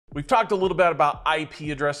We've talked a little bit about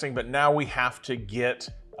IP addressing, but now we have to get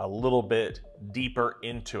a little bit deeper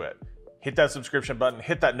into it. Hit that subscription button,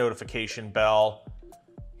 hit that notification bell.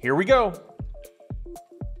 Here we go.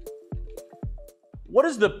 What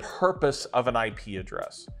is the purpose of an IP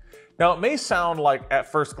address? Now, it may sound like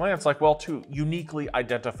at first glance like, well, to uniquely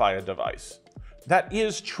identify a device. That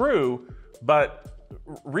is true, but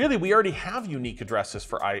really we already have unique addresses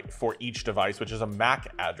for each device, which is a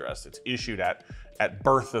MAC address. It's issued at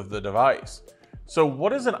birth of the device. So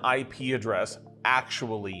what does an IP address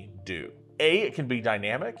actually do? It can be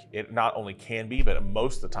dynamic. It not only can be, but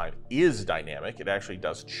most of the time is dynamic. It actually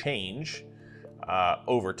does change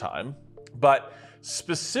over time. But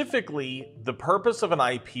specifically, the purpose of an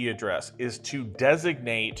IP address is to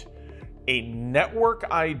designate a network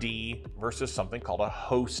ID versus something called a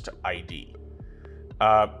host ID.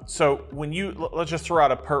 So when let's just throw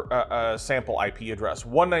out a sample IP address,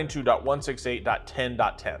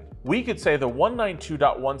 192.168.10.10. We could say the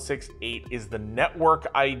 192.168 is the network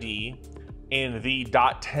ID, and the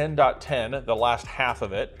 .10.10, the last half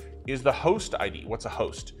of it, is the host ID. What's a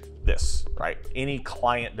host? This, right? Any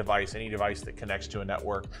client device, any device that connects to a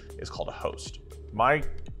network is called a host. My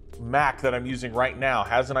Mac that I'm using right now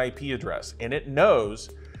has an IP address, and it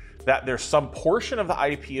knows that there's some portion of the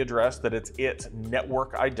IP address that it's its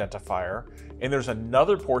network identifier, and there's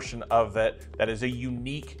another portion of it that is a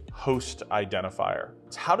unique host identifier.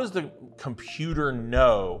 So how does the computer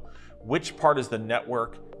know which part is the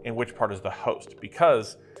network and which part is the host?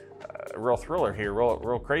 Because, real thriller here,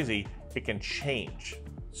 real crazy, it can change.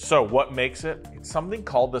 So what makes it? It's something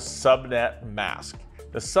called the subnet mask.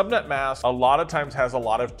 The subnet mask a lot of times has a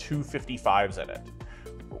lot of 255s in it.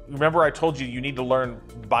 Remember I told you need to learn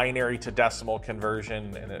binary to decimal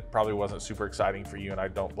conversion, and it probably wasn't super exciting for you, and I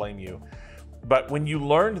don't blame you. But when you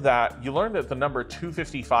learned that the number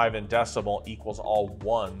 255 in decimal equals all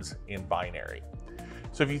ones in binary.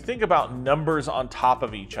 So if you think about numbers on top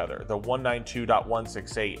of each other, the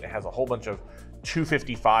 192.168, it has a whole bunch of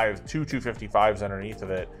 255s underneath of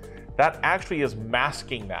it. That actually is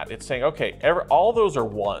masking that. It's saying, okay, all those are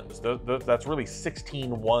ones. That's really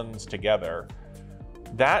 16 ones together.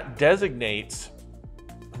 That designates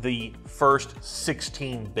the first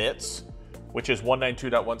 16 bits, which is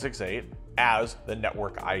 192.168, as the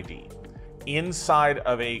network ID. Inside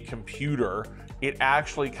of a computer, it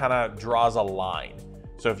actually kind of draws a line.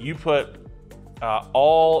 So if you put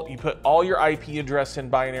all your IP address in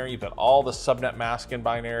binary, you put all the subnet mask in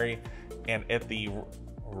binary, and at the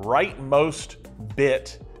rightmost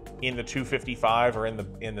bit in the 255 or in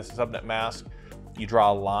the subnet mask, you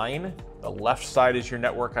draw a line. The left side is your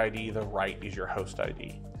network ID, the right is your host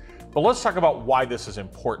ID. But let's talk about why this is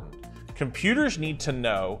important. Computers need to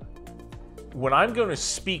know when I'm going to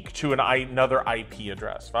speak to another IP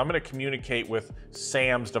address. If I'm going to communicate with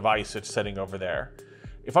Sam's device that's sitting over there,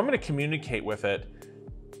 if I'm going to communicate with it,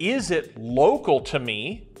 is it local to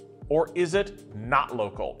me or is it not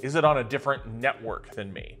local? Is it on a different network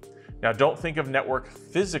than me? Now, don't think of network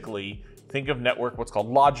physically, think of network what's called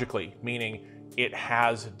logically, meaning it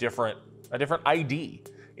has a different ID.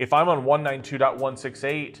 If I'm on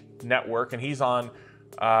 192.168 network and he's on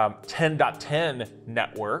 10.10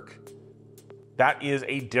 network, that is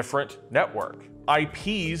a different network.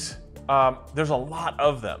 IPs, there's a lot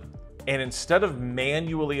of them. And instead of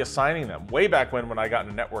manually assigning them, way back when I got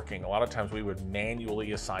into networking, a lot of times we would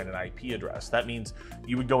manually assign an IP address. That means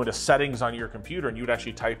you would go into settings on your computer and you would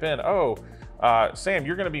actually type in, Sam,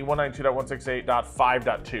 you're gonna be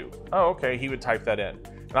 192.168.5.2. Oh, okay, he would type that in.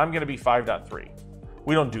 And I'm gonna be 5.3.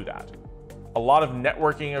 We don't do that. A lot of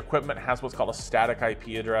networking equipment has what's called a static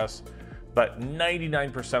IP address, but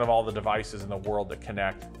 99% of all the devices in the world that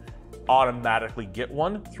connect automatically get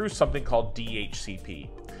one through something called DHCP.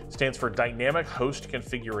 Stands for Dynamic Host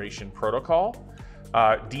Configuration Protocol.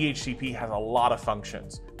 DHCP has a lot of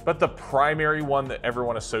functions, but the primary one that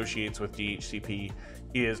everyone associates with DHCP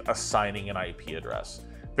is assigning an IP address.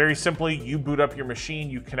 Very simply, you boot up your machine,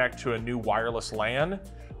 you connect to a new wireless LAN.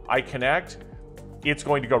 I connect, it's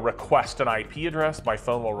going to go request an IP address. My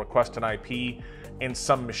phone will request an IP, and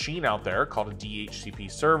some machine out there called a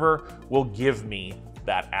DHCP server will give me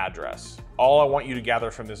that address. All I want you to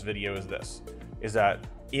gather from this video is this, is that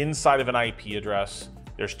inside of an IP address,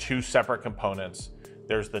 there's two separate components.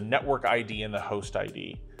 There's the network ID and the host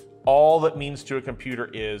ID. All that means to a computer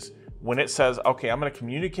is when it says, okay, I'm gonna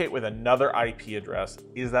communicate with another IP address,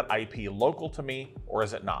 is that IP local to me or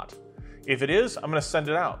is it not? If it is, I'm gonna send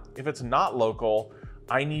it out. If it's not local,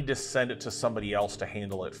 I need to send it to somebody else to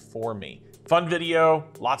handle it for me. Fun video,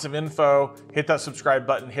 lots of info. Hit that subscribe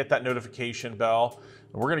button, hit that notification bell,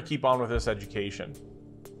 and we're gonna keep on with this education.